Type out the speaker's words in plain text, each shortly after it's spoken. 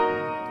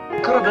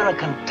could have been a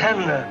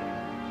contender.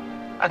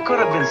 I could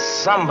have been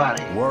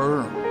somebody.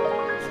 Word.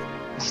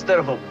 Instead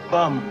of a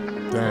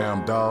bum.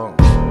 Damn, dog.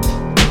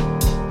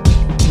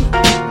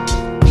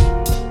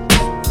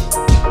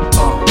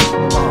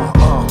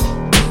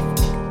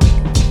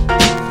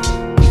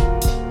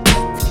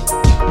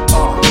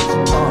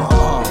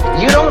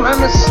 You don't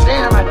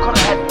understand. I could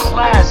have had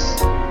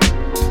class.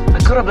 I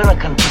could have been a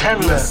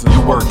contender. Listen,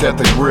 you work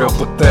ethic real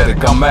pathetic.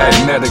 I'm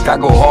magnetic, I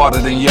go harder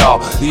than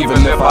y'all,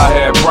 even if I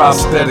had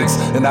prosthetics.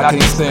 And I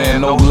can't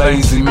stand no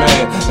lazy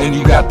man. And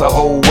you got the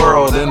whole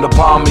world in the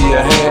palm of your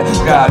hand.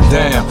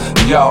 Goddamn,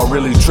 y'all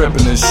really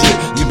tripping and shit.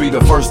 You be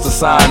the first to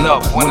sign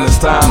up when it's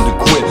time to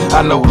quit.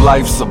 I know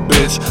life's a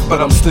bitch,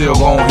 but I'm still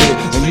gon' hit.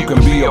 And you can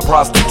be a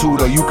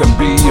prostitute or you can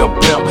be a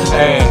pimp.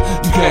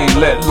 And you can't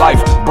let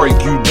life break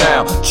you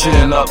down.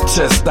 Chin up,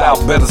 chest out,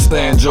 better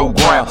stand your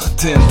ground.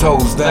 10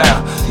 toes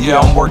down, yeah,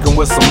 I'm working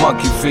with some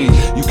monkey feet.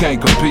 You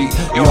can't compete,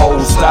 your whole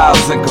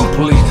style's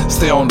incomplete.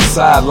 Stay on the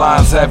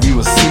sidelines, have you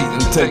a seat,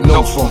 and take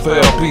notes from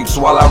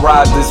FELLPEEPZ while I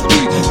ride this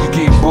beat. You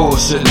keep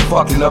bullshitting,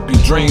 fucking up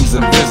your dreams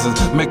and visions,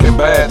 making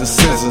bad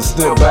decisions,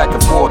 still back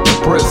and forth to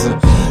prison.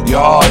 You're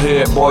hard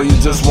head, boy, you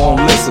just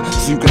won't listen.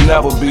 So you can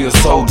never be a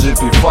soldier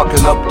if you're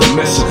fucking up the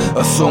mission.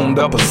 Assume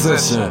the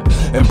position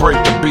and break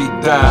the beat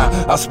down.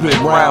 I spit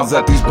rounds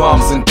at these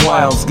bums and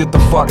clowns. Get the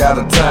fuck out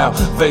of town,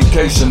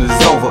 vacation is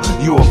over.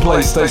 You a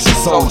PlayStation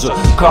soldier,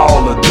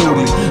 Call of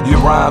Duty. Your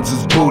rhymes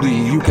is booty,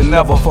 you can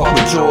never fuck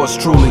with yours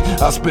truly.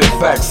 I spit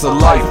facts of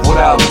life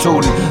without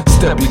tootie.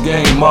 Step your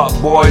game up,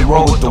 boy,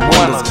 roll with the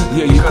winners.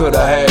 Yeah, you could've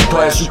had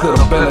class, you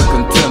could've been a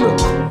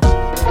contender.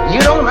 You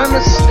don't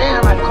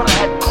understand. I could have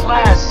had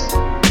class.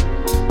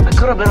 I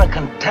could have been a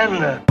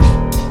contender.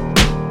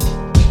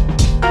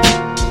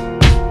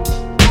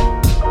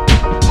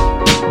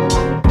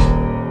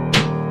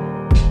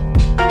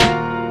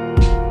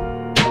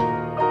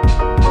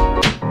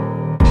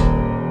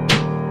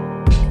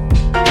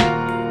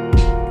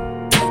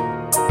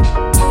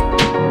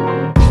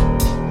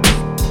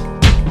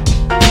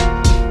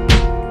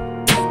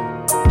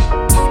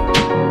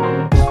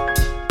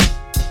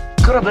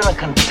 Could have been a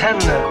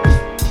contender.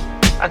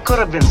 I could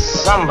have been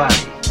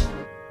somebody.